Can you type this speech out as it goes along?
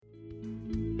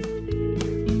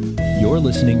You're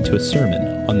listening to a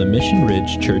sermon on the Mission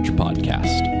Ridge Church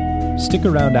podcast. Stick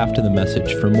around after the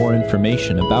message for more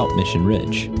information about Mission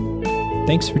Ridge.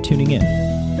 Thanks for tuning in.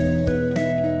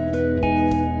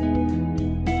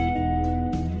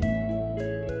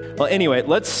 Well, anyway,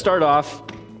 let's start off.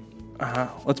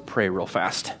 Let's pray real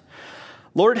fast.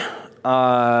 Lord,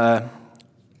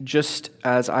 just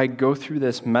as I go through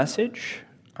this message,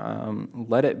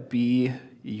 let it be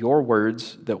your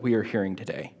words that we are hearing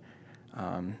today.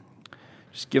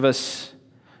 Just give us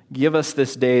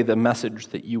this day the message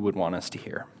that you would want us to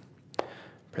hear.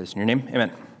 Praise in your name.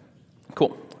 Amen.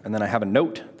 Cool. And then I have a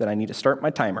note that I need to start my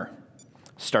timer.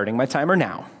 Starting my timer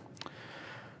now.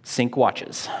 Sync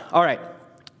watches. All right.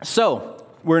 So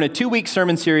we're in a 2-week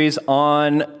sermon series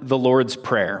on the Lord's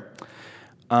Prayer.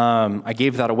 I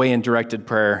gave that away in directed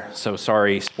prayer, so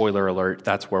sorry, spoiler alert,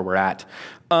 that's where we're at.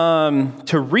 To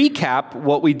recap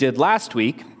what we did last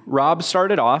week, Rob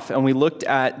started off and we looked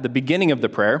at the beginning of the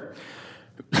prayer.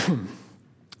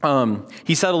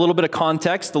 He said a little bit of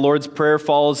context. The Lord's Prayer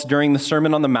falls during the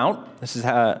Sermon on the Mount.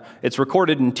 It's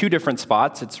recorded in 2 different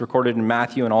spots. It's recorded in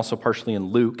Matthew and also partially in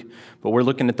Luke, but we're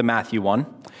looking at the Matthew one.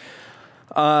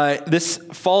 This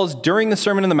falls during the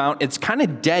Sermon on the Mount. It's kind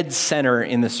of dead center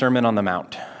in the Sermon on the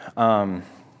Mount, kind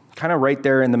of right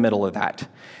there in the middle of that.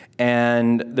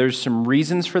 And there's some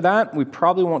reasons for that. We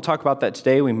probably won't talk about that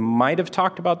today. We might have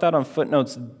talked about that on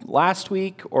footnotes last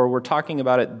week, or we're talking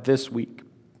about it this week.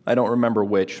 I don't remember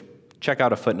which. Check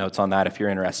out a footnotes on that if you're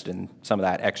interested in some of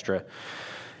that extra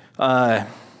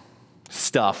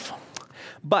stuff.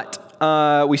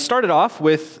 But we started off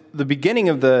with the beginning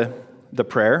of the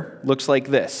prayer. Looks like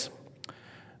this.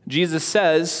 Jesus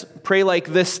says, "Pray like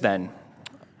this then.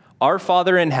 Our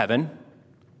Father in heaven,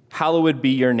 hallowed be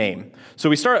your name." So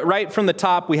we start right from the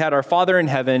top. We had our Father in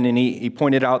heaven, and he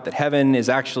pointed out that heaven is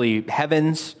actually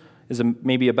heavens, is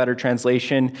maybe a better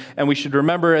translation. And we should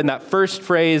remember in that first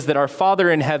phrase that our Father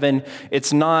in heaven,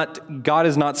 God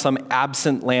is not some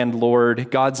absent landlord.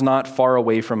 God's not far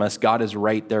away from us. God is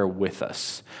right there with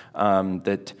us.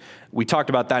 That we talked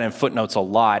about that in footnotes a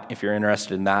lot, if you're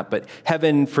interested in that. But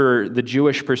heaven, for the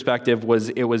Jewish perspective,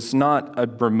 was not a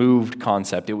removed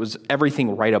concept. It was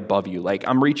everything right above you. Like,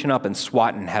 I'm reaching up and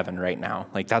swatting heaven right now.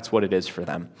 Like, that's what it is for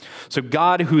them. So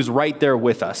God, who's right there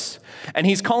with us. And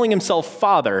he's calling himself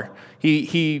Father.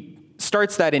 He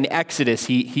starts that in Exodus.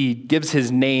 He gives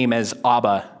his name as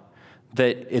Abba.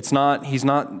 That he's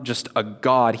not just a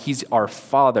God, he's our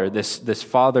Father. This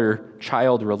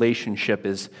father-child relationship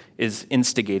is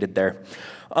instigated there.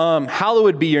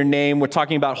 Hallowed be your name. We're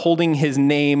talking about holding his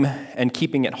name and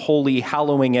keeping it holy,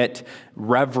 hallowing it,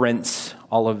 reverence,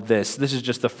 all of this. This is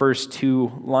just the first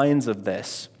 2 lines of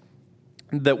this.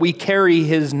 That we carry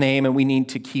his name and we need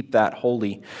to keep that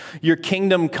holy. Your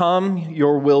kingdom come,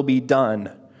 your will be done.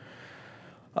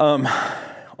 On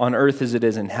earth as it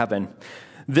is in heaven.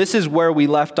 This is where we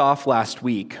left off last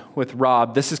week with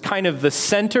Rob. This is kind of the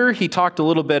center. He talked a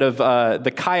little bit of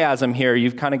the chiasm here.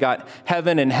 You've kind of got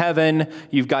heaven and heaven.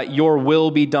 You've got your will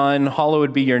be done.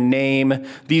 Hallowed be your name.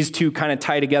 These two kind of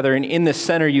tie together. And in the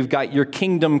center, you've got your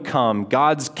kingdom come,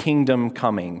 God's kingdom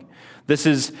coming. This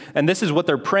is what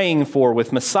they're praying for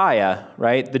with Messiah,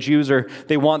 right? The Jews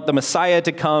they want the Messiah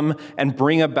to come and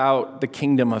bring about the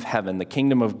kingdom of heaven, the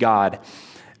kingdom of God.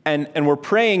 And we're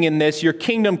praying in this, your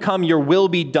kingdom come, your will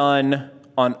be done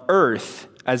on earth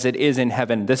as it is in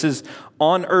heaven. This is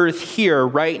on earth here,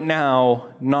 right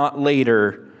now, not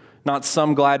later, not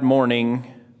some glad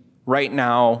morning, right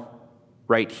now,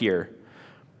 right here.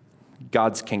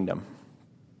 God's kingdom.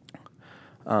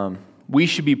 We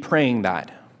should be praying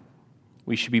that.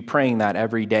 We should be praying that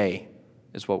every day,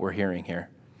 is what we're hearing here.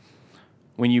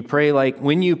 When you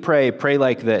pray, pray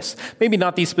like this. Maybe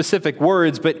not these specific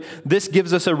words, but this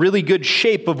gives us a really good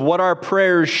shape of what our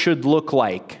prayers should look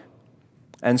like.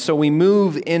 And so we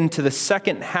move into the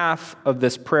second half of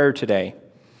this prayer today.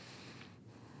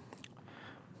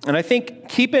 And I think,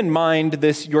 keep in mind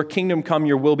this, your kingdom come,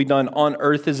 your will be done on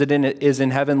earth as it is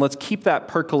in heaven. Let's keep that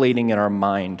percolating in our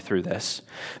mind through this.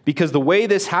 Because the way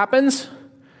this happens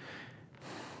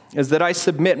is that I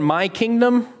submit my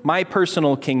kingdom, my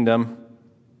personal kingdom,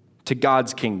 to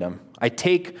God's kingdom. I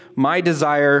take my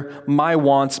desire, my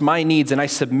wants, my needs, and I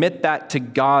submit that to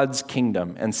God's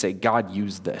kingdom and say, God,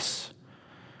 use this.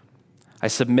 I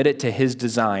submit it to his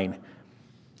design.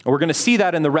 And we're going to see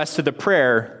that in the rest of the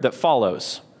prayer that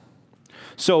follows.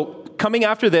 So coming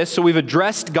after this, so we've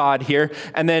addressed God here,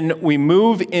 and then we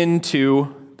move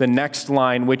into the next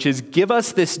line, which is, give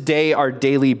us this day our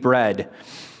daily bread.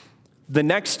 The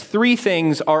next 3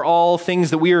 things are all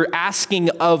things that we are asking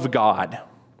of God.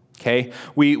 Okay,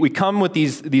 we come with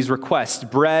these requests: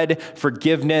 bread,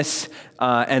 forgiveness,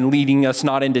 and leading us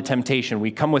not into temptation. We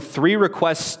come with 3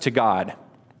 requests to God.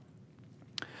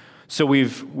 So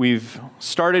we've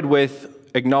started with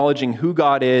acknowledging who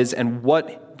God is and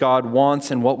what God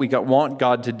wants and what we want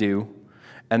God to do,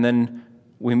 and then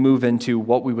we move into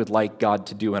what we would like God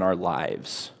to do in our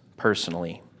lives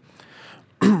personally.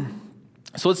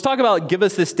 So let's talk about give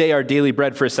us this day our daily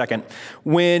bread for a second.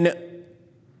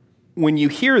 When you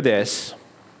hear this,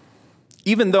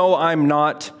 even though I'm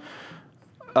not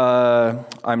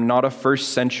a first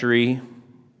century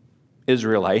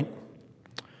Israelite,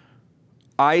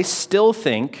 I still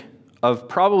think of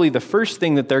probably the first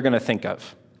thing that they're going to think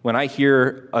of when I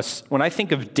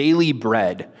think of daily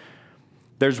bread.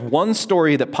 There's one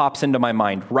story that pops into my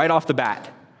mind right off the bat.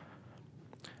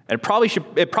 And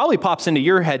it probably pops into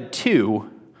your head too,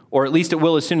 or at least it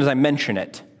will as soon as I mention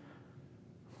it.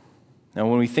 Now,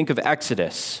 when we think of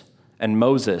Exodus and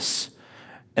Moses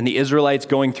and the Israelites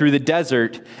going through the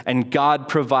desert and God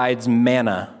provides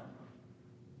manna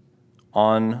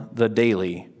on the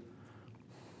daily.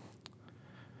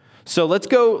 So let's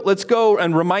go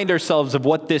and remind ourselves of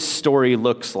what this story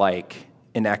looks like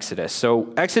in Exodus.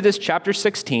 So Exodus chapter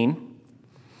 16,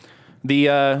 the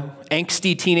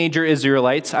angsty teenager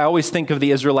Israelites. I always think of the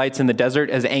Israelites in the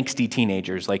desert as angsty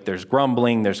teenagers. Like there's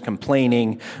grumbling, there's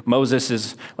complaining. Moses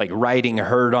is like riding a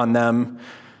herd on them.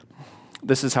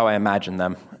 This is how I imagine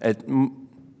them.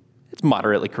 It's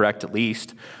moderately correct at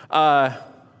least. But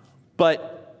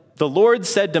the Lord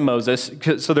said to Moses,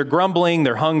 so they're grumbling,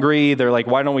 they're hungry, they're like,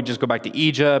 why don't we just go back to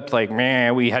Egypt? Like,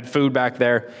 man, we had food back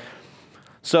there.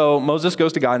 So Moses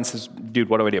goes to God and says, dude,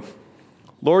 what do I do?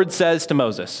 Lord says to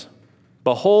Moses,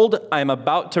 behold, I am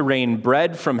about to rain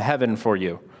bread from heaven for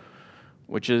you,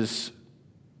 which is,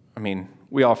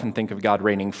 we often think of God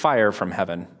raining fire from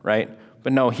heaven, right?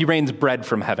 But no, he rains bread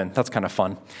from heaven. That's kind of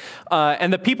fun.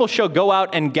 And the people shall go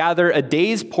out and gather a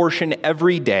day's portion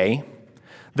every day,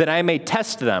 that I may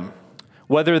test them,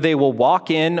 whether they will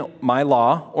walk in my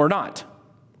law or not.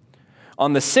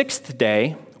 On the 6th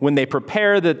day, when they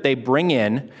prepare what they bring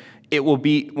in, it will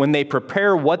be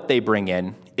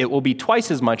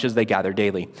twice as much as they gather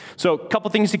daily. So a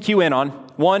couple things to cue in on.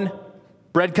 1,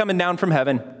 bread coming down from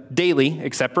heaven daily,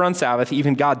 except for on Sabbath.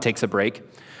 Even God takes a break.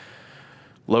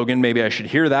 Logan, maybe I should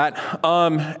hear that.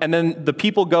 And then the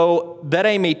people go, that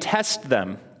I may test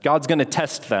them. God's going to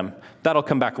test them. That'll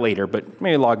come back later, but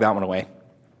maybe log that one away.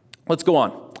 Let's go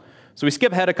on. So we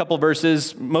skip ahead a couple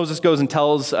verses. Moses goes and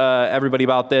tells everybody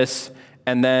about this,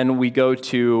 and then we go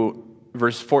to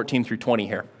verse 14 through 20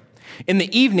 here. In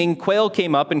the evening, quail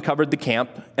came up and covered the camp,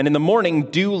 and in the morning,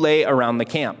 dew lay around the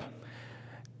camp.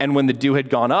 And when the dew had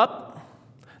gone up,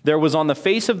 there was on the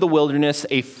face of the wilderness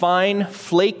a fine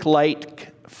flake-like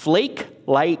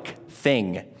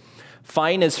thing,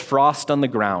 fine as frost on the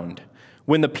ground.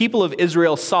 When the people of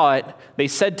Israel saw it, they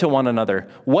said to one another,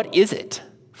 what is it?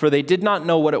 For they did not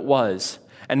know what it was.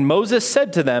 And Moses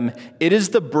said to them, it is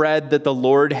the bread that the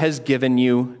Lord has given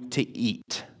you to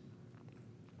eat.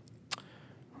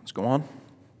 Let's go on.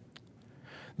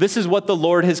 This is what the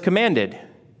Lord has commanded.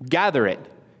 Gather it,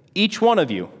 each one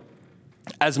of you,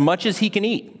 as much as he can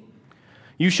eat.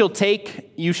 You shall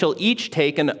each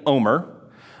take an omer,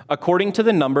 according to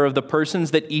the number of the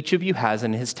persons that each of you has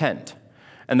in his tent.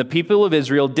 And the people of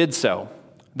Israel did so.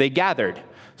 They gathered,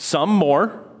 some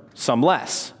more, some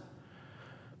less.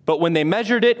 But when they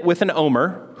measured it with an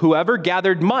omer, whoever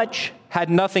gathered much had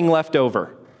nothing left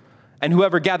over, and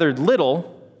whoever gathered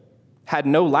little had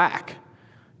no lack.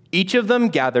 Each of them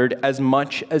gathered as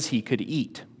much as he could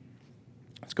eat.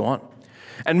 Let's go on.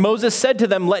 And Moses said to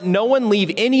them, let no one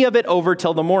leave any of it over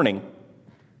till the morning.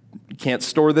 You can't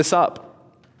store this up.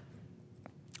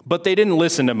 But they didn't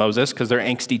listen to Moses because they're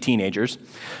angsty teenagers.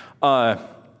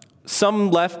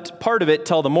 Some left part of it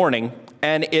till the morning,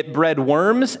 and it bred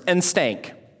worms and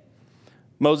stank.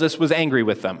 Moses was angry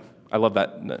with them. I love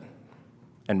that.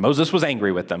 And Moses was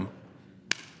angry with them.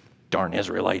 Darn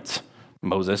Israelites.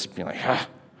 Moses being like,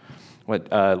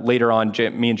 later on,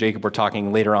 me and Jacob were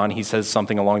talking later on, he says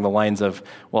something along the lines of,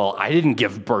 well, I didn't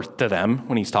give birth to them,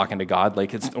 when he's talking to God.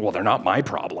 Like, they're not my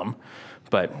problem.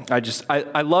 But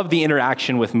I love the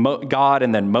interaction with God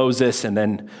and then Moses and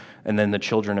then the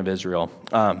children of Israel.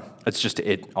 I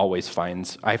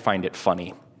find it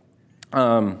funny.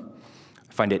 I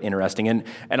find it interesting.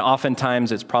 And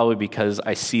oftentimes it's probably because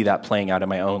I see that playing out in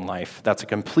my own life. That's a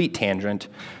complete tangent.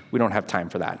 We don't have time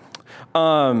for that.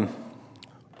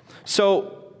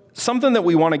 So something that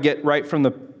we want to get right from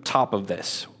the top of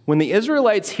this. When the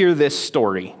Israelites hear this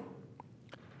story,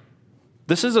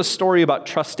 this is a story about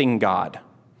trusting God.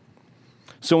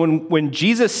 So when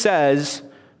Jesus says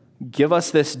give us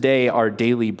this day our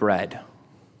daily bread.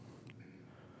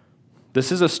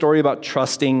 This is a story about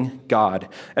trusting God.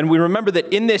 And we remember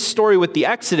that in this story with the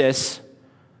Exodus,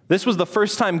 this was the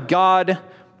first time God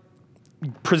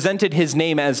presented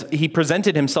he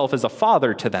presented himself as a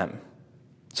father to them.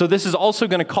 So this is also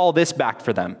going to call this back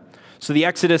for them. So the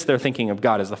Exodus, they're thinking of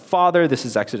God as the Father. This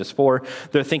is Exodus 4.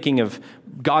 They're thinking of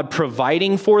God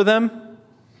providing for them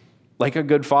like a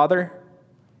good father.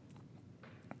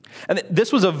 And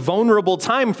this was a vulnerable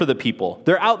time for the people.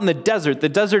 They're out in the desert. The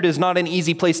desert is not an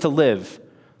easy place to live.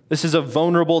 This is a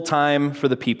vulnerable time for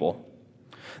the people.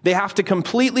 They have to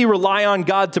completely rely on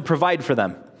God to provide for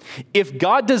them. If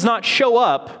God does not show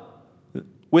up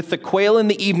with the quail in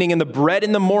the evening and the bread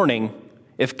in the morning,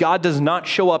 if God does not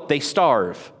show up, they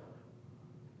starve.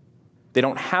 They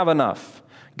don't have enough.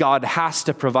 God has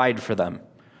to provide for them.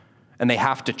 And they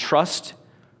have to trust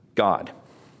God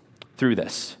through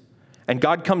this. And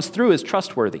God comes through as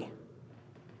trustworthy.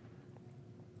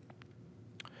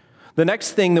 The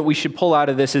next thing that we should pull out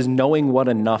of this is knowing what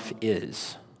enough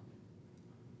is.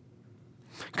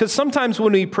 Because sometimes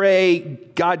when we pray,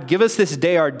 God, give us this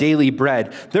day our daily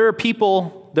bread, there are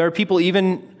people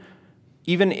even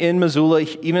in Missoula,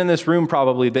 even in this room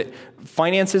probably, that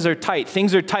finances are tight,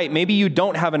 things are tight. Maybe you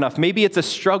don't have enough. Maybe it's a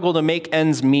struggle to make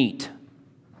ends meet.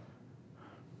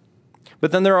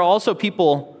 But then there are also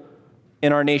people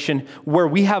in our nation where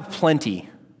we have plenty.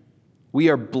 We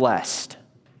are blessed.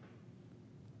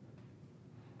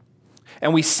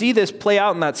 And we see this play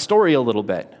out in that story a little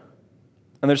bit.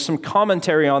 And there's some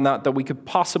commentary on that we could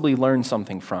possibly learn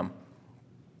something from.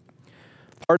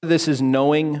 Part of this is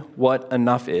knowing what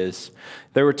enough is.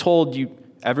 They were told,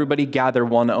 everybody gather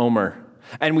 1 omer.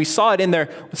 And we saw it in there.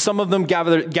 Some of them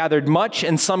gathered much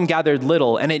and some gathered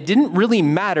little. And it didn't really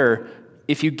matter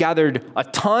if you gathered a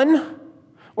ton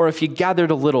or if you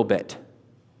gathered a little bit.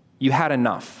 You had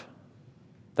enough.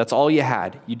 That's all you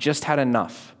had. You just had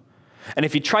enough. And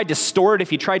if you tried to store it,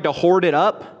 if you tried to hoard it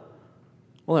up,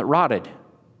 well, it rotted.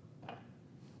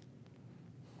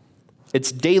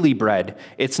 It's daily bread.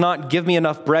 It's not give me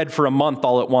enough bread for a month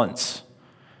all at once.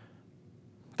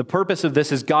 The purpose of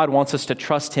this is God wants us to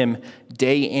trust him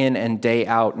day in and day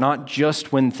out, not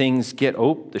just when things get,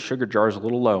 the sugar jar is a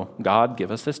little low. God,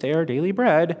 give us this day our daily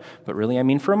bread, but really I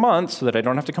mean for a month so that I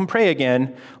don't have to come pray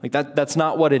again. Like that's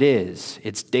not what it is.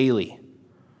 It's daily.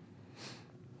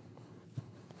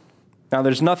 Now,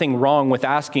 there's nothing wrong with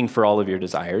asking for all of your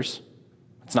desires.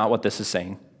 That's not what this is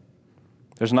saying.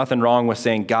 There's nothing wrong with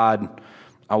saying, God,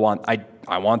 I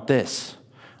want this.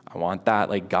 I want that.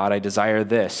 Like, God, I desire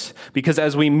this. Because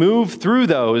as we move through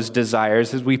those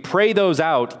desires, as we pray those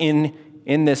out in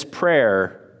this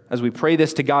prayer, as we pray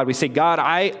this to God, we say, God,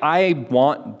 I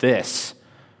want this.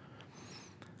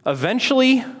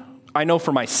 Eventually, I know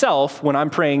for myself, when I'm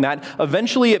praying that,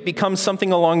 eventually it becomes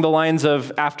something along the lines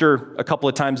of, after a couple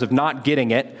of times of not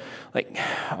getting it, like,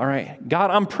 all right, God,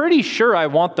 I'm pretty sure I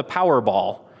want the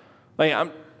Powerball.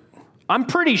 Like, I'm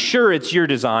pretty sure it's your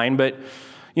design, but,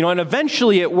 and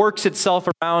eventually it works itself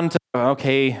around to,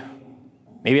 okay,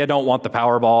 maybe I don't want the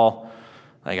Powerball.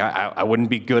 Like, I wouldn't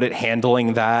be good at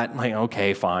handling that. Like,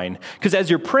 okay, fine. Because as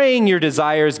you're praying your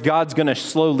desires, God's going to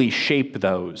slowly shape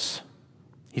those.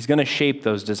 He's going to shape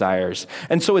those desires.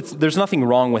 And so there's nothing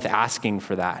wrong with asking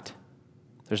for that.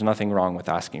 There's nothing wrong with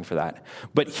asking for that.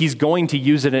 But he's going to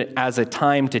use it as a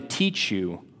time to teach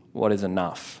you what is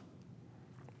enough.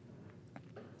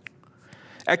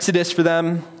 Exodus for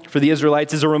them, for the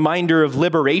Israelites, is a reminder of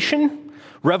liberation,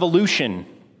 revolution,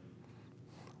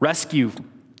 rescue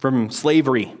from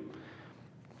slavery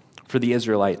for the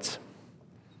Israelites.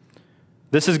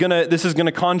 This is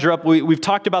gonna conjure up, we've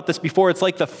talked about this before, it's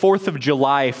like the 4th of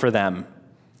July for them.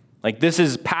 Like, this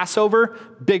is Passover,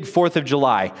 big 4th of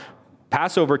July.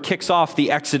 Passover kicks off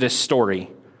the Exodus story.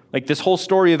 Like, this whole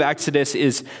story of Exodus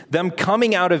is them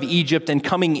coming out of Egypt and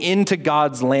coming into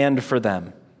God's land for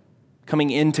them, coming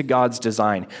into God's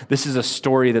design. This is a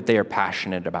story that they are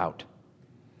passionate about.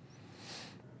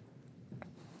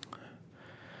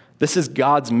 This is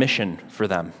God's mission for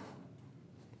them.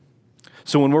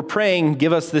 So when we're praying,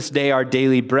 give us this day our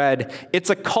daily bread, it's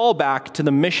a callback to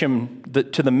the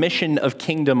mission of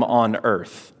kingdom on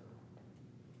earth.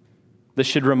 This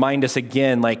should remind us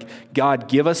again, like, God,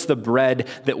 give us the bread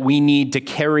that we need to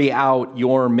carry out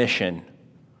your mission.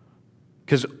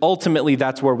 Because ultimately,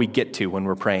 that's where we get to when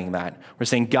we're praying that. We're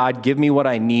saying, God, give me what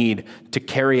I need to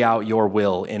carry out your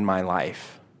will in my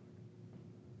life.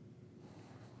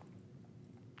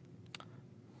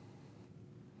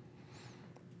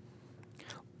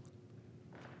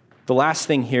 The last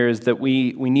thing here is that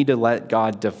we need to let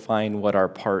God define what our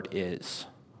part is.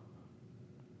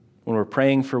 When we're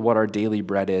praying for what our daily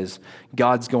bread is,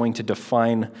 God's going to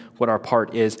define what our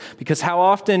part is. Because how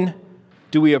often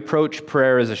do we approach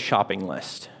prayer as a shopping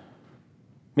list?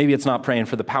 Maybe it's not praying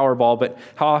for the Powerball, but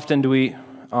how often do we,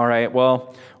 all right,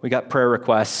 well, we got prayer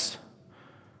requests.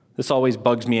 This always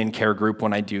bugs me in care group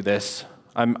when I do this.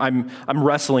 I'm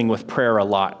wrestling with prayer a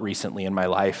lot recently in my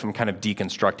life. I'm kind of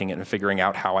deconstructing it and figuring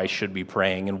out how I should be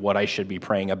praying and what I should be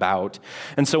praying about.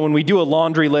 And so when we do a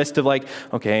laundry list of like,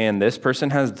 okay, and this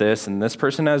person has this, and this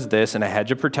person has this, and a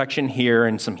hedge of protection here,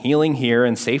 and some healing here,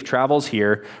 and safe travels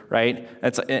here, right?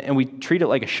 And we treat it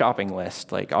like a shopping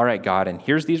list. Like, all right, God, and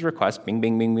here's these requests, bing,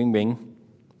 bing, bing, bing, bing,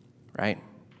 right?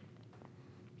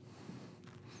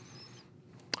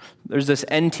 There's this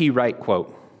N.T. Wright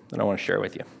quote that I want to share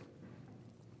with you.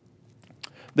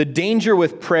 The danger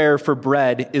with prayer for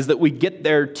bread is that we get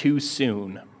there too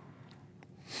soon.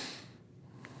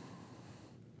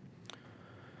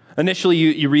 Initially,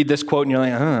 you read this quote and you're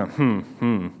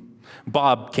like,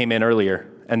 Bob came in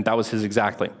earlier, and that was his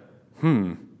exactly. He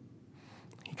kind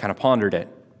of pondered it.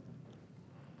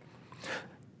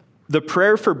 The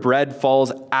prayer for bread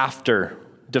falls after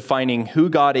defining who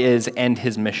God is and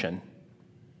his mission.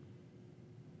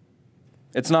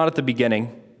 It's not at the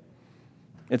beginning.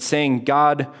 It's saying,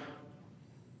 God,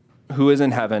 who is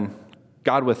in heaven,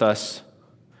 God with us,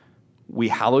 we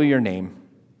hallow your name.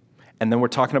 And then we're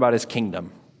talking about his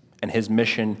kingdom and his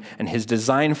mission and his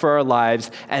design for our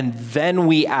lives. And then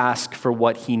we ask for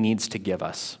what he needs to give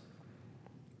us.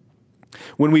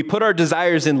 When we put our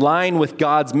desires in line with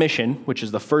God's mission, which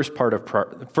is the first part of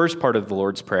the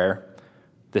Lord's Prayer,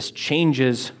 this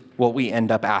changes what we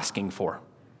end up asking for.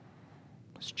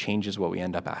 This changes what we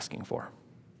end up asking for.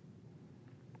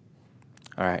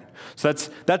 All right, so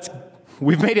that's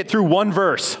we've made it through one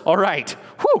verse. All right,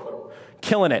 whew,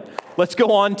 killing it. Let's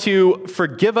go on to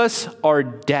forgive us our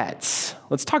debts.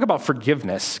 Let's talk about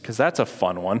forgiveness, because that's a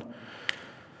fun one.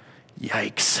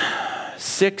 Yikes.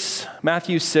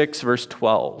 Matthew 6, verse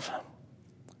 12.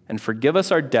 And forgive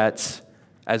us our debts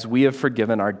as we have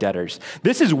forgiven our debtors.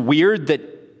 This is weird that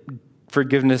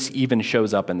forgiveness even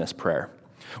shows up in this prayer.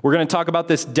 We're going to talk about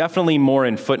this definitely more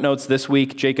in footnotes this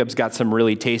week. Jacob's got some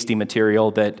really tasty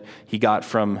material that he got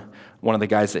from one of the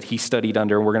guys that he studied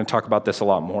under. We're going to talk about this a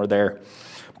lot more there.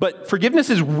 But forgiveness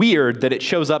is weird that it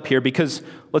shows up here because,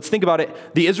 let's think about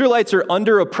it. The Israelites are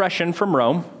under oppression from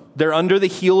Rome. They're under the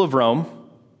heel of Rome.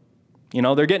 You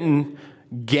know, they're getting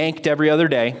ganked every other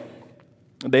day.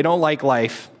 They don't like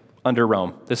life under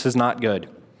Rome. This is not good.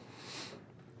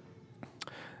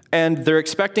 And they're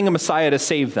expecting a Messiah to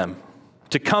save them,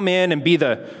 to come in and be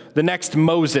the next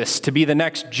Moses, to be the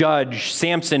next judge,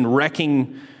 Samson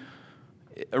wrecking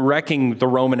the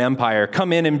Roman Empire,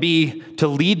 come in and to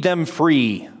lead them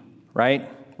free, right?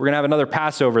 We're going to have another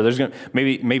Passover.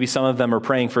 Maybe some of them are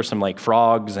praying for some like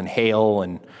frogs and hail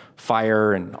and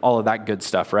fire and all of that good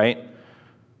stuff, right?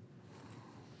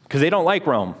 Because they don't like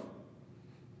Rome.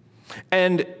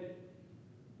 And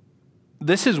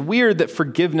this is weird that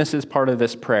forgiveness is part of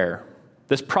this prayer.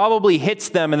 This probably hits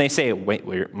them and they say, wait,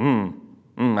 I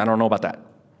don't know about that.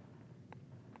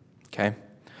 Okay?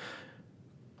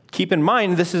 Keep in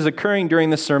mind, this is occurring during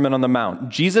the Sermon on the Mount.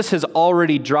 Jesus has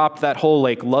already dropped that whole,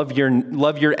 love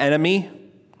your enemy.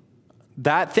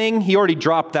 That thing, he already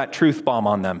dropped that truth bomb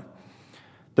on them.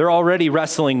 They're already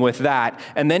wrestling with that.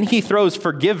 And then he throws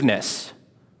forgiveness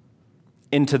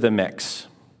into the mix.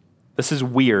 This is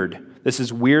weird. This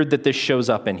is weird that this shows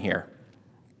up in here.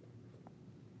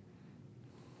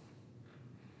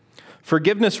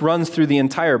 Forgiveness runs through the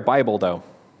entire Bible, though.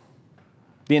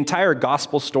 The entire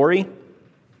gospel story,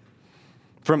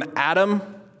 from Adam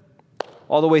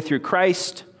all the way through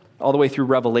Christ, all the way through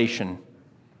Revelation.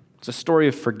 It's a story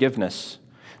of forgiveness.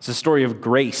 It's a story of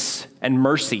grace and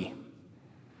mercy.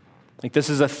 This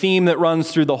is a theme that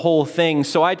runs through the whole thing.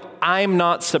 So I'm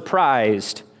not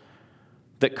surprised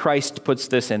that Christ puts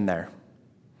this in there,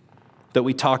 that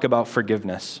we talk about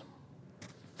forgiveness.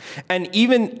 And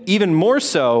even more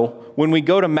so when we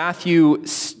go to Matthew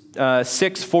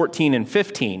 6, 14, and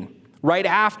 15, right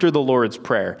after the Lord's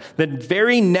Prayer, the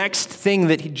very next thing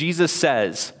that Jesus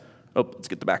says, let's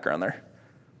get the background there.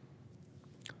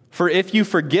 For if you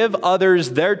forgive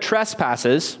others their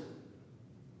trespasses,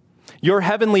 your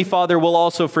heavenly Father will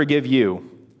also forgive you.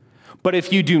 But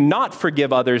if you do not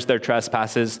forgive others their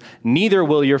trespasses, neither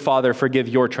will your Father forgive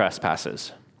your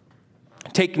trespasses.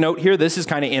 Take note here, this is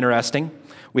kind of interesting.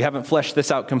 We haven't fleshed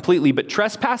this out completely, but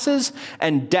trespasses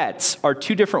and debts are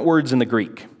two different words in the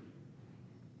Greek.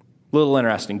 A little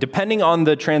interesting. Depending on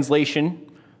the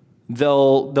translation,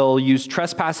 they'll use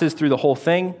trespasses through the whole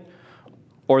thing,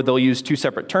 or they'll use two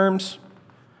separate terms.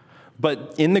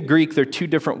 But in the Greek, they're two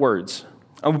different words.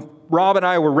 Rob and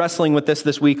I were wrestling with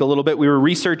this week a little bit. We were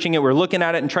researching it. We were looking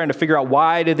at it and trying to figure out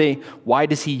why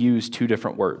does he use two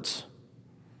different words?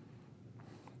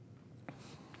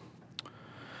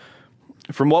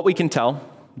 From what we can tell,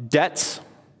 debts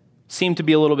seem to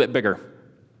be a little bit bigger.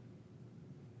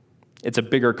 It's a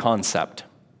bigger concept.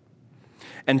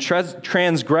 And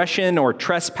transgression or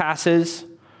trespasses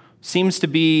seems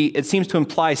to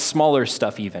imply smaller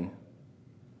stuff even,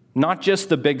 not just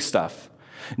the big stuff.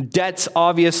 Debts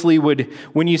obviously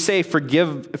when you say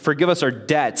forgive us our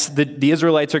debts, the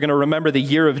Israelites are going to remember the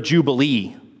year of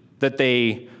Jubilee that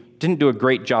they didn't do a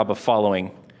great job of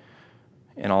following,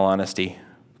 in all honesty.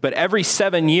 But every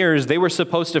 7 years, they were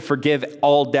supposed to forgive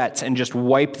all debts and just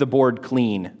wipe the board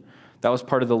clean. That was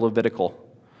part of the Levitical,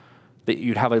 that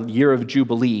you'd have a year of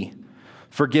Jubilee,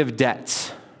 forgive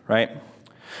debts, right?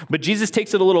 But Jesus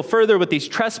takes it a little further with this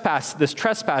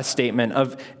trespass statement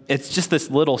of it's just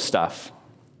this little stuff.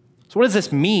 So what does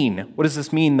this mean? What does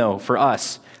this mean, though, for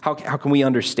us? How can we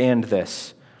understand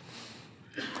this?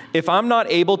 If I'm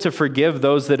not able to forgive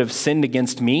those that have sinned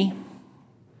against me,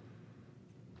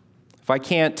 if I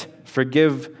can't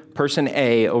forgive person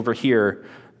A over here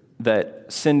that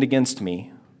sinned against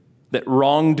me, that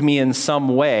wronged me in some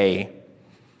way,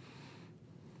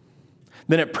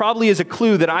 then it probably is a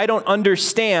clue that I don't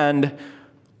understand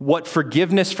what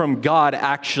forgiveness from God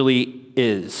actually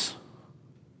is.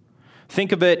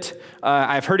 Think of it,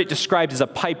 I've heard it described as a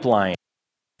pipeline.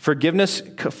 Forgiveness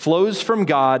flows from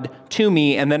God to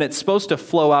me, and then it's supposed to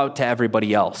flow out to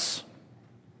everybody else.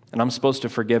 And I'm supposed to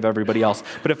forgive everybody else.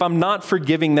 But if I'm not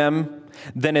forgiving them,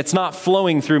 then it's not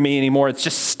flowing through me anymore. It's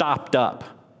just stopped up.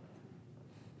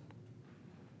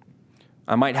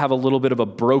 I might have a little bit of a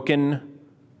broken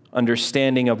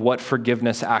understanding of what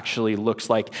forgiveness actually looks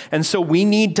like. And so we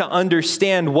need to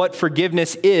understand what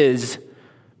forgiveness is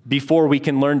before we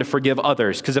can learn to forgive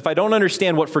others. Because if I don't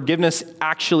understand what forgiveness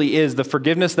actually is, the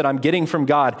forgiveness that I'm getting from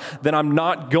God, then I'm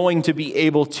not going to be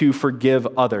able to forgive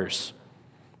others.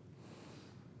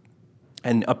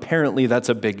 And apparently that's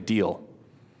a big deal.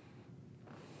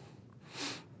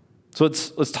 So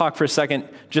let's talk for a second,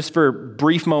 just for a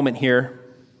brief moment here.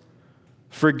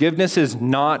 Forgiveness is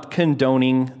not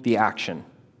condoning the action.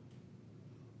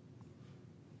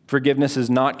 Forgiveness is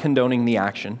not condoning the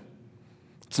action.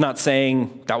 It's not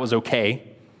saying that was okay.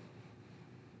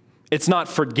 It's not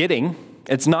forgetting.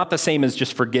 It's not the same as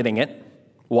just forgetting it.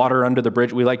 Water under the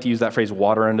bridge. We like to use that phrase,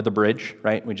 water under the bridge,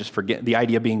 right? We just forget. The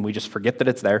idea being we just forget that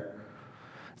it's there.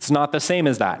 It's not the same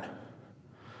as that.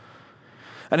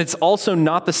 And it's also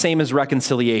not the same as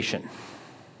reconciliation.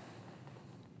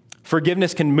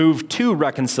 Forgiveness can move to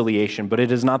reconciliation, but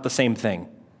it is not the same thing.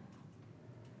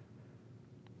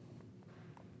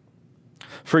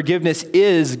 Forgiveness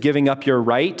is giving up your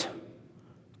right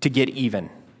to get even.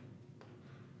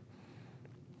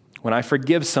 When I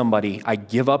forgive somebody, I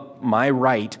give up my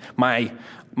right,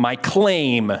 my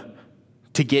claim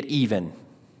to get even.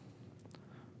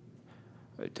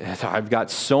 I've got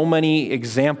so many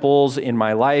examples in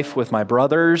my life with my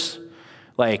brothers.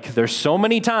 Like, there's so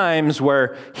many times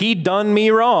where he done me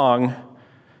wrong,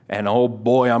 and oh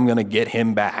boy, I'm going to get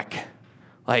him back.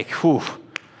 Like, whew.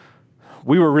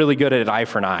 We were really good at eye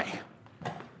for an eye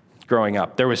growing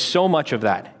up. There was so much of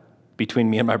that between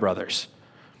me and my brothers.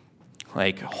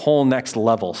 Like, whole next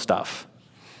level stuff.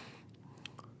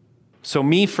 So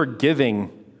me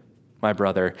forgiving my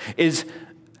brother is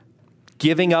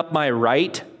giving up my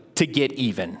right to get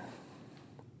even.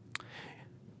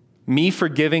 Me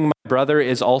forgiving my brother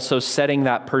is also setting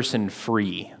that person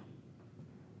free.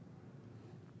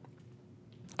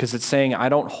 Because it's saying, I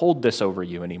don't hold this over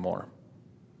you anymore.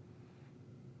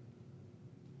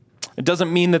 It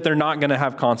doesn't mean that they're not going to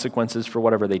have consequences for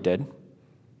whatever they did.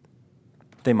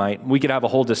 They might. We could have a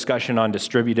whole discussion on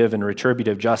distributive and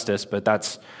retributive justice, but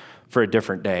that's for a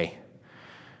different day.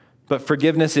 But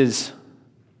forgiveness is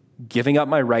giving up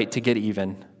my right to get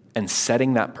even and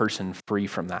setting that person free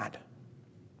from that.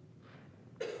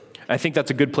 I think that's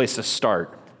a good place to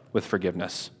start with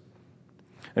forgiveness.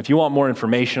 If you want more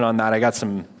information on that, I got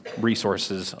some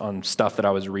resources on stuff that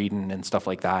I was reading and stuff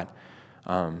like that.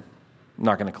 I'm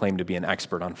not going to claim to be an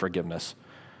expert on forgiveness,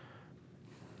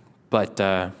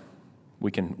 but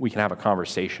we can have a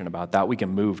conversation about that. We can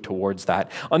move towards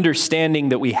that, understanding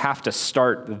that we have to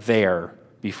start there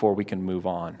before we can move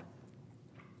on.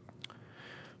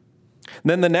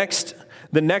 Then the next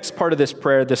part of this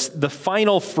prayer, the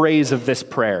final phrase of this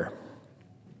prayer,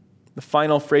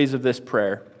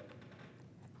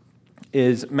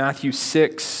 is Matthew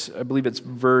 6, I believe it's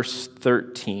verse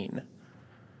 13.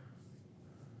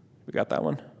 We got that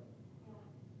one?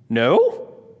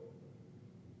 No?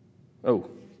 Oh,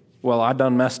 Well, I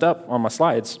done messed up on my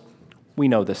slides. We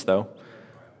know this, though.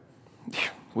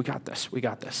 We got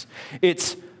this.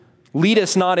 It's lead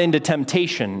us not into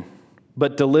temptation,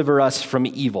 but deliver us from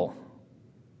evil.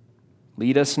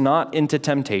 Lead us not into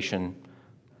temptation,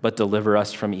 but deliver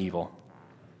us from evil.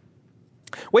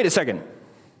 Wait a second.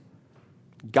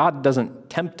 God doesn't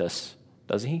tempt us,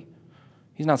 does he?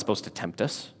 He's not supposed to tempt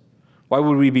us. Why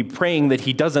would we be praying that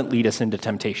he doesn't lead us into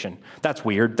temptation? That's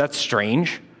weird. That's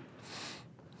strange.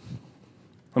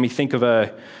 Let me think of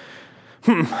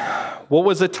what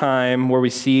was a time where we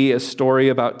see a story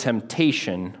about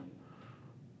temptation,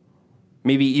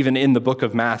 maybe even in the book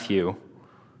of Matthew,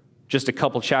 just a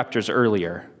couple chapters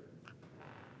earlier?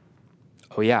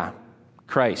 Oh yeah,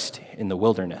 Christ in the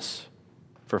wilderness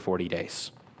for 40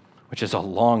 days, which is a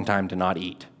long time to not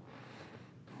eat.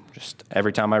 Just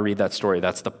every time I read that story,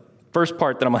 that's the first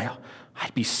part that I'm like,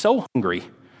 I'd be so hungry.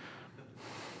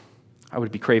 I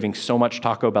would be craving so much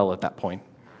Taco Bell at that point.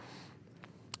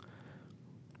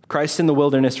 Christ in the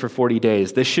wilderness for 40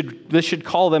 days. This should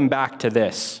call them back to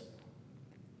this.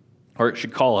 Or it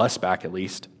should call us back at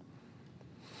least.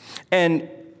 And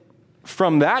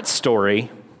from that story,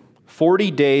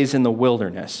 40 days in the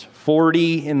wilderness,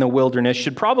 40 in the wilderness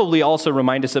should probably also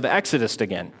remind us of Exodus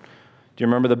again. Do you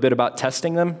remember the bit about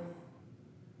testing them?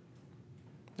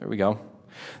 There we go.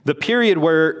 The period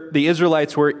where the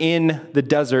Israelites were in the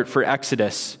desert for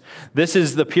Exodus, this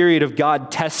is the period of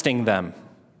God testing them.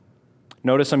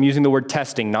 Notice I'm using the word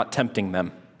testing, not tempting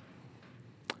them.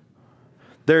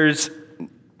 There's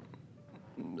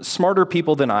smarter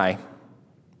people than I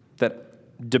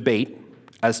that debate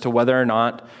as to whether or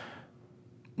not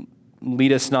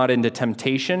lead us not into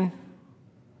temptation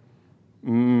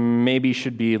maybe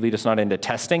should be lead us not into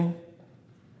testing.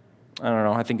 I don't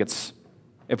know. I think it's,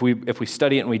 if we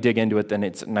study it and we dig into it, then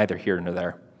it's neither here nor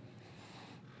there.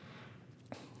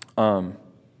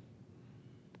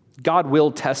 God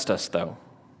will test us, though.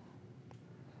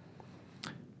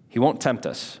 He won't tempt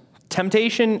us.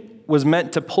 Temptation was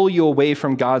meant to pull you away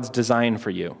from God's design for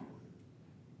you.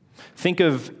 Think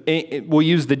of, we'll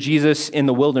use the Jesus in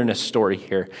the wilderness story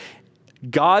here.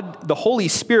 God, the Holy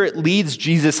Spirit, leads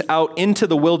Jesus out into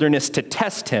the wilderness to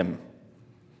test him.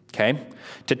 Okay?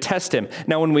 To test him.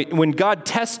 Now, when God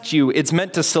tests you, it's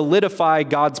meant to solidify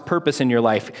God's purpose in your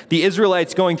life. The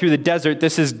Israelites going through the desert,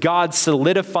 this is God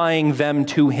solidifying them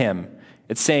to him.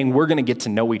 It's saying, we're going to get to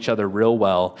know each other real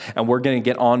well, and we're going to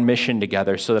get on mission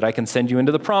together so that I can send you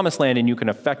into the promised land and you can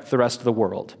affect the rest of the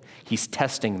world. He's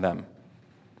testing them.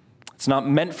 It's not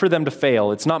meant for them to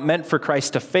fail. It's not meant for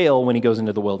Christ to fail when he goes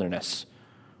into the wilderness.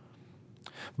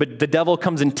 But the devil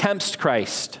comes and tempts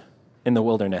Christ in the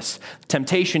wilderness.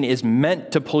 Temptation is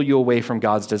meant to pull you away from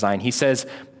God's design. He says,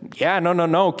 yeah,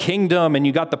 no, kingdom, and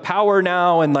you got the power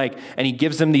now, and he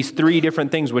gives them these three different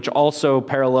things, which also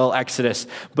parallel Exodus.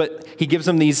 But he gives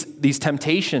them these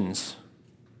temptations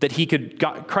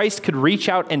that Christ could reach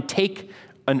out and take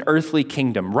an earthly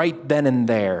kingdom right then and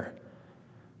there.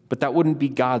 But that wouldn't be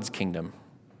God's kingdom,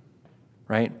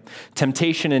 right?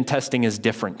 Temptation and testing is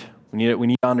different. We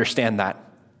need to understand that.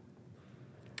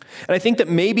 And I think that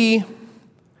maybe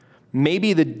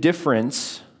the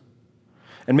difference,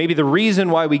 and maybe the reason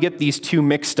why we get these two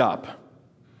mixed up,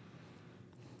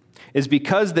 is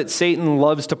because that Satan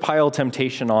loves to pile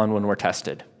temptation on when we're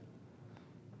tested.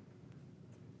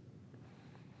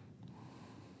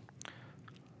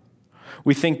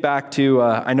 We think back to,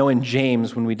 I know in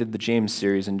James, when we did the James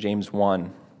series in James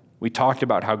 1, we talked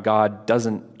about how God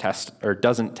doesn't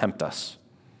tempt us.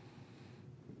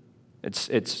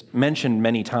 It's mentioned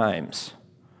many times.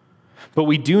 But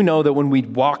we do know that when we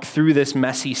walk through this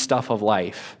messy stuff of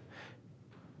life,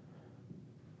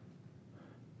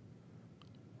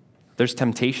 there's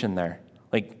temptation there.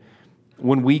 Like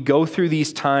when we go through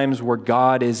these times where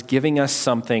God is giving us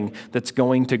something that's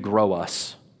going to grow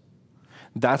us,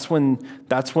 that's when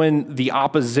the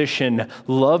opposition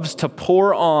loves to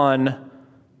pour on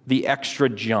the extra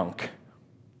junk.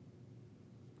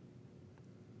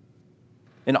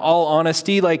 In all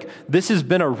honesty, this has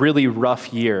been a really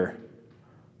rough year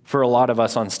for a lot of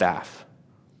us on staff,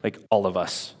 all of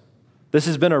us. This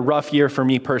has been a rough year for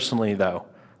me personally, though.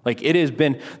 There's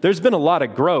been a lot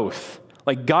of growth.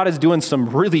 God is doing some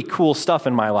really cool stuff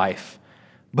in my life,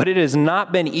 but it has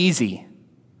not been easy.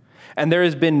 And there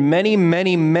has been many,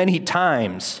 many, many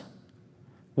times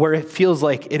where it feels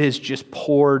like it is just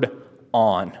poured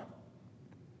on.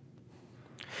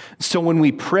 So when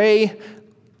we pray,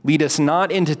 lead us not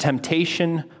into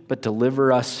temptation, but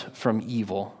deliver us from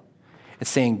evil. It's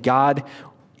saying, God,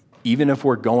 even if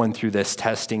we're going through this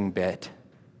testing bit,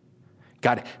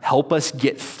 God, help us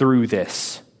get through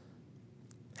this.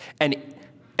 And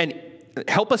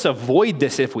help us avoid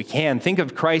this if we can. Think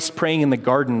of Christ praying in the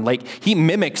garden. Like, he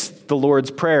mimics the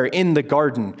Lord's Prayer in the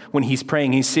garden when he's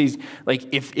praying. He says, like,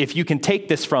 if you can take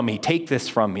this from me, take this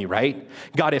from me, right?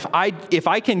 God, if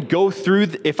I can go through,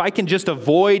 if I can just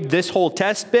avoid this whole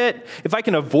test bit, if I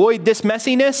can avoid this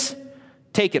messiness,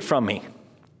 take it from me.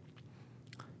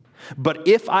 But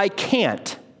if I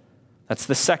can't, that's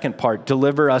the second part,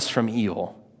 deliver us from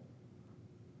evil.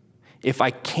 If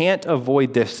I can't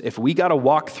avoid this, if we got to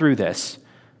walk through this,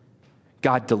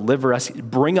 God, deliver us,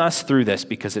 bring us through this,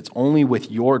 because it's only with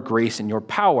your grace and your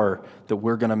power that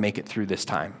we're going to make it through this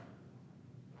time.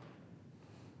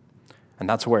 And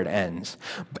that's where it ends.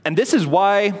 And this is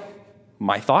why,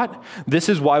 this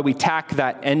is why we tack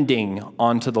that ending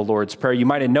onto the Lord's Prayer. You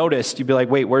might have noticed, you'd be like,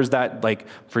 wait, where's that? Like,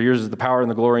 for yours is the power and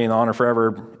the glory and the honor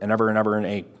forever and ever and ever and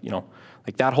a,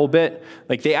 like that whole bit,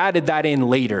 like they added that in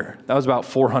later. That was about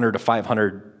 400 to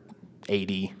 500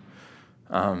 AD,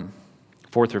 4th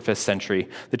or 5th century.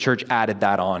 The church added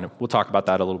that on. We'll talk about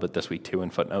that a little bit this week too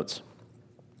in footnotes.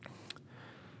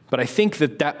 But I think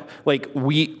that like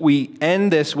we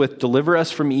end this with deliver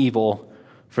us from evil,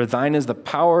 for thine is the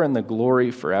power and the glory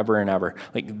forever and ever.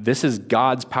 Like, this is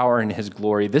God's power and his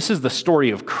glory. This is the story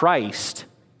of Christ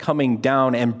coming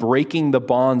down and breaking the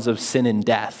bonds of sin and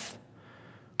death.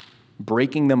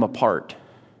 Breaking them apart.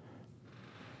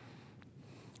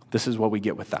 This is what we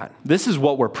get with that. This is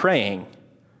what we're praying.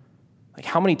 Like,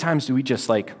 how many times do we just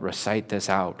like recite this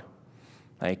out?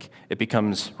 Like, it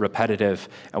becomes repetitive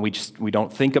and we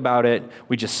don't think about it.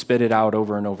 We just spit it out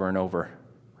over and over and over,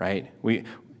 right?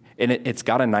 It's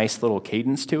got a nice little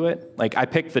cadence to it. Like, I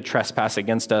picked the trespass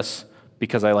against us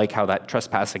because I like how that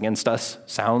trespass against us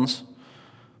sounds.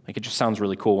 Like, it just sounds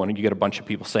really cool when you get a bunch of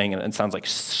people saying it and it sounds like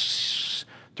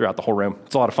throughout the whole room.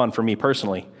 It's a lot of fun for me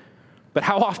personally. But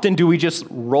how often do we just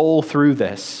roll through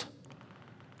this?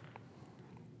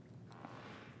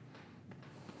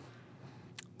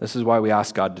 This is why we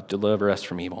ask God to deliver us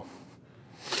from evil.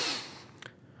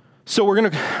 So we're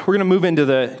gonna move into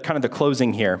the kind of the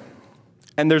closing here.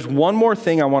 And there's one more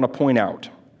thing I want to point out,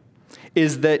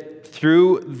 is that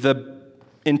through the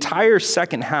entire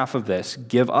second half of this,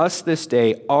 give us this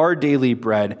day our daily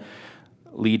bread,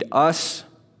 lead us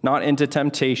not into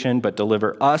temptation, but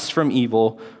deliver us from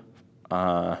evil.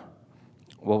 What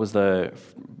was the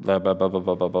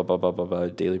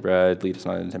daily bread? Lead us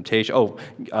not into temptation.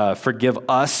 Forgive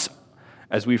us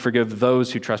as we forgive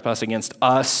those who trespass against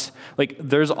us. Like,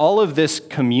 there's all of this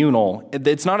communal.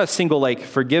 It's not a single, like,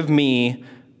 forgive me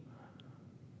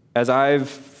as I've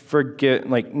forgiven.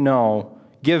 Like, no.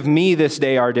 Give me this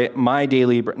day my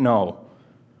daily bread. No.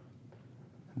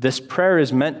 This prayer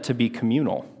is meant to be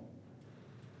communal.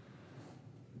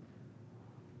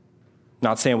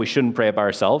 Not saying we shouldn't pray it by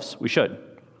ourselves. We should.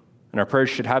 And our prayers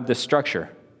should have this structure.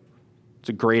 It's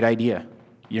a great idea.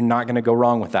 You're not going to go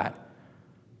wrong with that.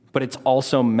 But it's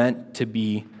also meant to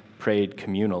be prayed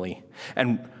communally.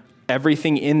 And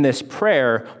everything in this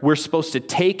prayer, we're supposed to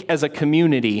take as a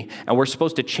community, and we're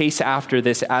supposed to chase after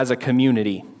this as a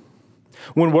community.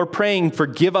 When we're praying,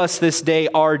 forgive us this day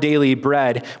our daily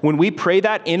bread, when we pray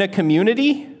that in a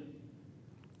community,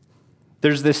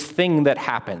 there's this thing that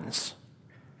happens.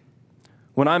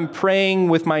 When I'm praying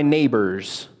with my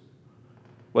neighbors,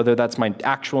 whether that's my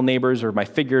actual neighbors or my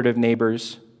figurative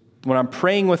neighbors, when I'm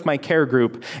praying with my care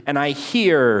group and I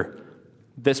hear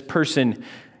this person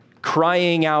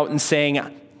crying out and saying,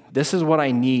 this is what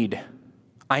I need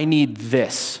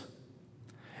this.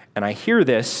 And I hear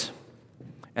this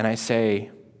and I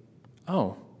say,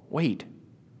 oh, wait,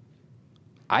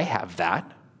 I have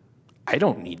that. I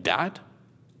don't need that.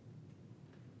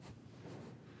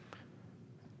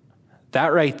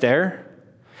 That right there,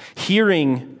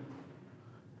 hearing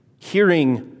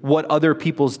what other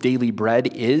people's daily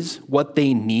bread is, what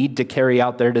they need to carry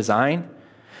out their design,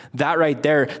 that right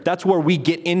there, that's where we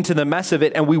get into the mess of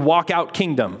it and we walk out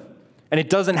kingdom. And it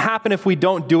doesn't happen if we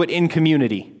don't do it in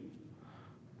community.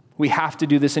 We have to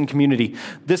do this in community.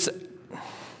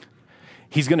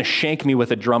 He's going to shank me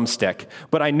with a drumstick,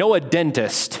 but I know a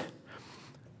dentist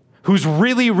who's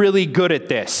really, really good at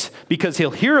this, because he'll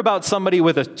hear about somebody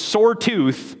with a sore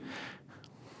tooth,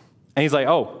 and he's like,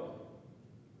 oh,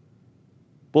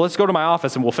 well, let's go to my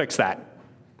office and we'll fix that.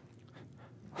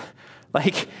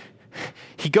 Like,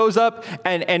 he goes up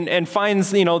and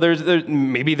finds,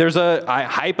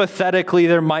 hypothetically,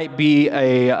 there might be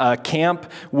a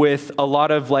camp with a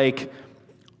lot of, like,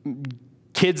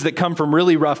 kids that come from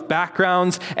really rough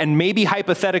backgrounds, and maybe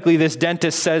hypothetically this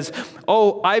dentist says,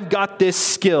 oh, I've got this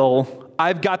skill,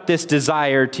 I've got this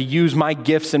desire to use my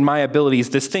gifts and my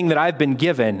abilities, this thing that I've been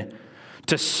given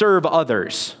to serve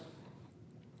others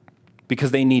because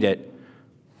they need it.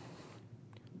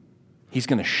 He's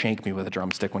going to shank me with a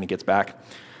drumstick when he gets back.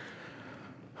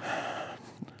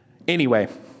 Anyway,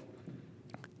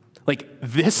 like,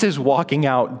 this is walking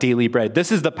out daily bread.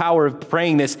 This is the power of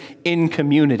praying this in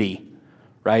community,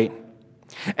 right?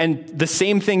 And the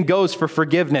same thing goes for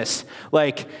forgiveness.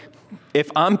 Like,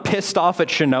 if I'm pissed off at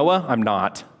Shanoa, I'm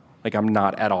not. Like, I'm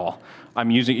not at all.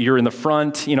 You're in the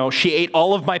front, she ate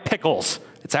all of my pickles.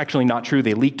 It's actually not true.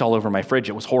 They leaked all over my fridge.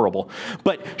 It was horrible.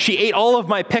 But she ate all of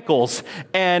my pickles,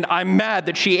 and I'm mad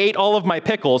that she ate all of my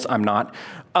pickles. I'm not.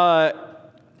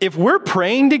 If we're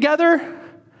praying together,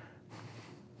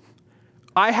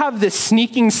 I have this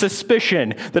sneaking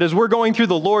suspicion that as we're going through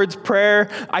the Lord's Prayer,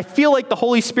 I feel like the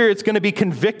Holy Spirit's going to be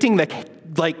convicting the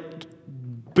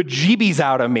bejeebies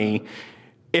out of me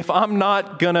if I'm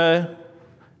not going to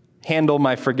handle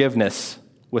my forgiveness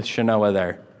with Shanoa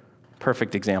there.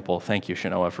 Perfect example. Thank you,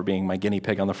 Shanoa, for being my guinea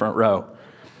pig on the front row.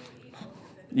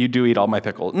 You do eat all my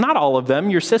pickles. Not all of them.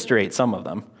 Your sister ate some of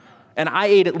them. And I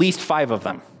ate at least 5 of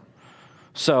them.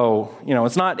 So,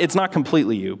 it's not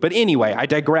completely you. But anyway, I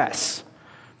digress.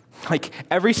 Like,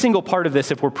 every single part of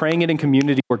this, if we're praying it in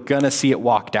community, we're going to see it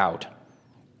walked out.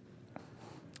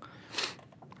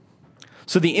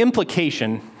 So the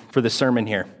implication for the sermon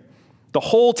here, the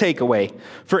whole takeaway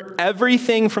for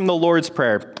everything from the Lord's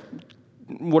Prayer,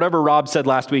 whatever Rob said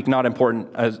last week, not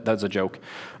important. That's a joke.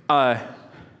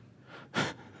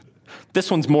 This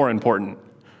one's more important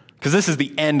because this is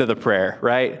the end of the prayer,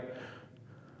 right?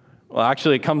 Well,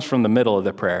 actually, it comes from the middle of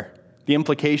the prayer. The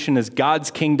implication is God's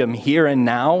kingdom here and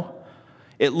now.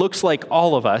 It looks like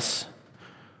all of us,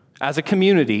 as a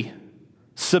community,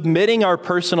 submitting our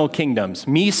personal kingdoms,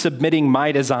 me submitting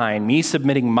my design, me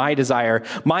submitting my desire,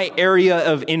 my area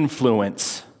of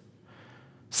influence,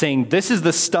 saying, this is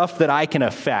the stuff that I can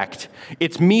affect.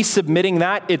 It's me submitting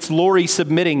that. It's Lori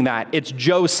submitting that. It's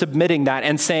Joe submitting that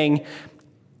and saying,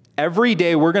 every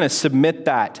day we're going to submit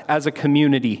that as a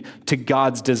community to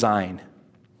God's design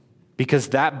because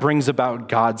that brings about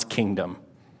God's kingdom.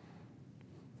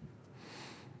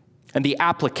 And the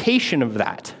application of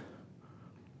that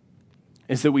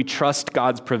is that we trust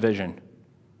God's provision.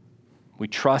 We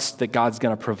trust that God's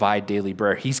going to provide daily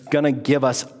bread. He's going to give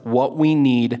us what we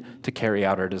need to carry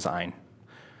out our design.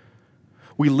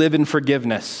 We live in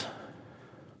forgiveness.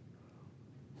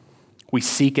 We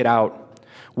seek it out.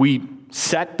 We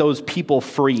set those people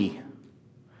free.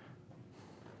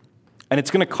 And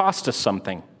it's going to cost us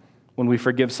something when we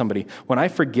forgive somebody. When I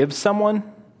forgive someone,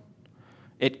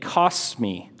 it costs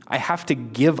me. I have to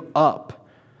give up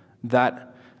that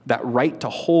right to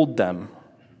hold them,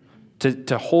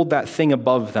 to hold that thing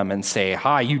above them and say,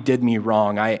 you did me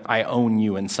wrong. I own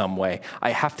you in some way.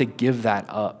 I have to give that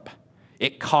up.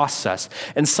 It costs us.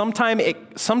 And sometimes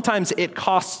it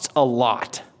costs a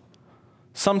lot.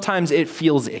 Sometimes it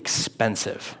feels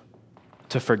expensive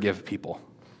to forgive people.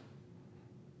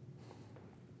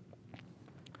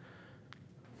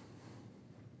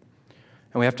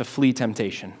 And we have to flee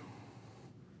temptation.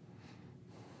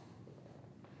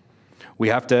 We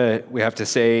have to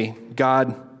say,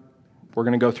 God, we're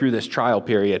going to go through this trial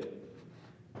period.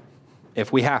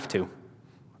 If we have to,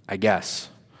 I guess.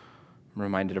 I'm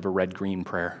reminded of a red-green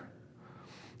prayer.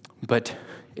 But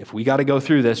if we got to go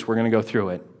through this, we're going to go through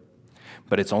it.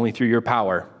 But it's only through your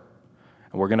power.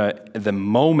 And we're going to, the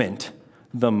moment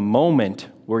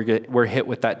we're hit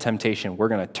with that temptation, we're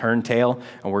going to turn tail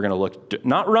and we're going to look,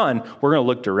 not run, we're going to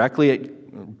look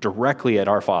directly at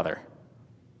our Father.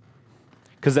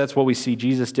 Because that's what we see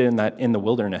Jesus did in the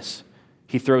wilderness.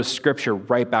 He throws Scripture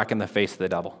right back in the face of the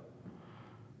devil.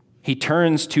 He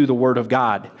turns to the Word of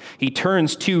God. He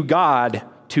turns to God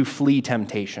to flee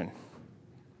temptation.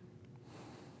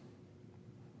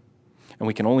 And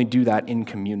we can only do that in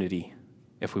community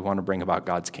if we want to bring about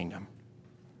God's kingdom.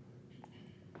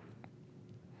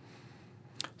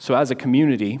 So as a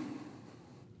community,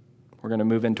 we're going to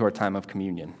move into our time of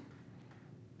communion.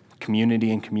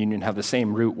 Community and communion have the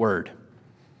same root word.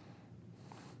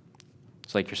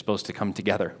 It's like you're supposed to come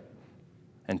together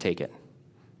and take it.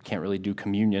 You can't really do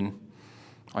communion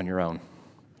on your own.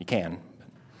 You can, but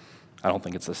I don't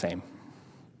think it's the same.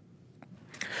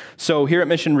 So here at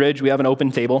Mission Ridge, we have an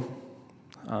open table.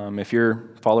 If you're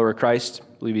a follower of Christ,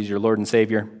 believe he's your Lord and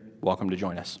Savior, welcome to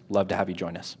join us. Love to have you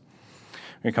join us.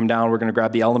 We're going to come down, we're going to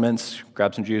grab the elements,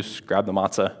 grab some juice, grab the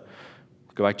matzah,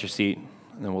 go back to your seat,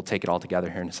 and then we'll take it all together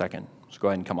here in a second. So go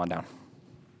ahead and come on down.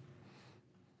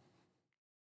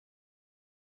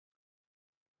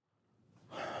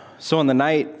 So on the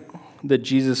night that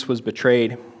Jesus was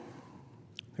betrayed,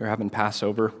 they were having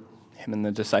Passover, him and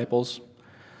the disciples.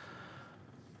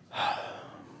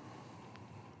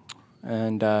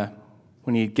 And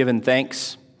when he had given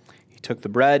thanks, he took the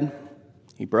bread,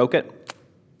 he broke it,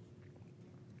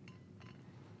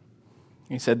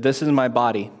 He said, "This is my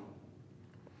body,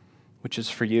 which is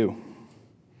for you.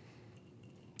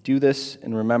 Do this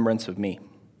in remembrance of me."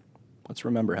 Let's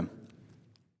remember him.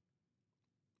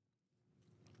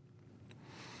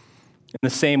 In the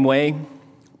same way,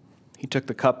 he took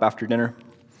the cup after dinner,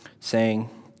 saying,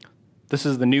 "This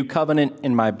is the new covenant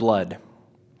in my blood."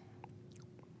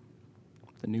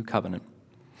 The new covenant.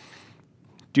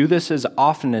 Do this as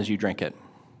often as you drink it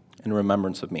in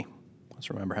remembrance of me. Let's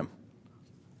remember him.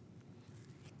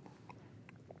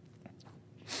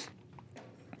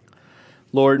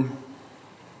 Lord,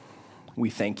 we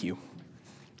thank you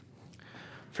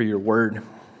for your word,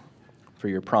 for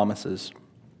your promises.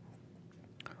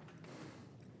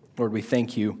 Lord, we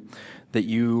thank you that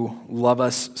you love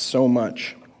us so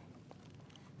much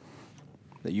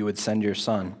that you would send your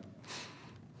Son,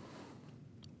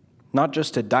 not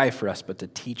just to die for us, but to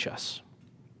teach us,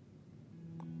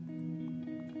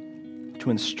 to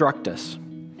instruct us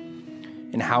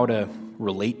in how to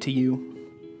relate to you,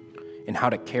 in how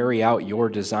to carry out your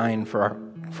design for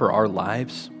our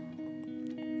lives.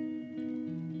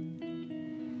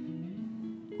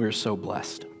 We're so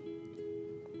blessed.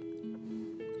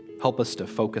 Help us to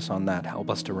focus on that.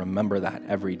 Help us to remember that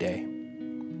every day.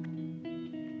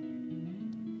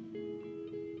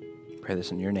 Pray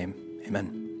this in your name.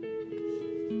 Amen.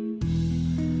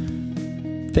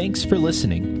 Thanks for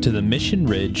listening to the Mission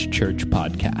Ridge Church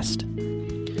Podcast.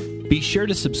 Be sure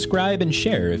to subscribe and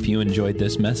share if you enjoyed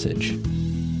this message.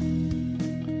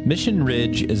 Mission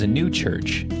Ridge is a new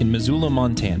church in Missoula,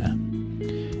 Montana.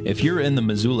 If you're in the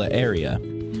Missoula area,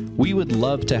 we would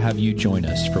love to have you join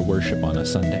us for worship on a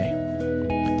Sunday.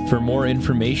 For more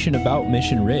information about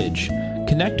Mission Ridge,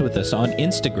 connect with us on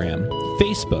Instagram,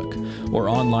 Facebook, or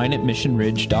online at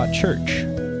missionridge.church.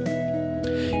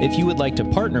 If you would like to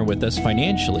partner with us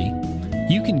financially,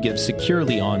 you can give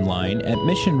securely online at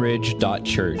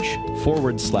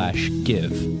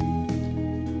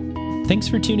missionridge.church/give. Thanks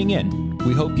for tuning in.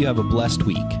 We hope you have a blessed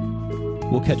week.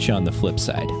 We'll catch you on the flip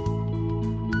side.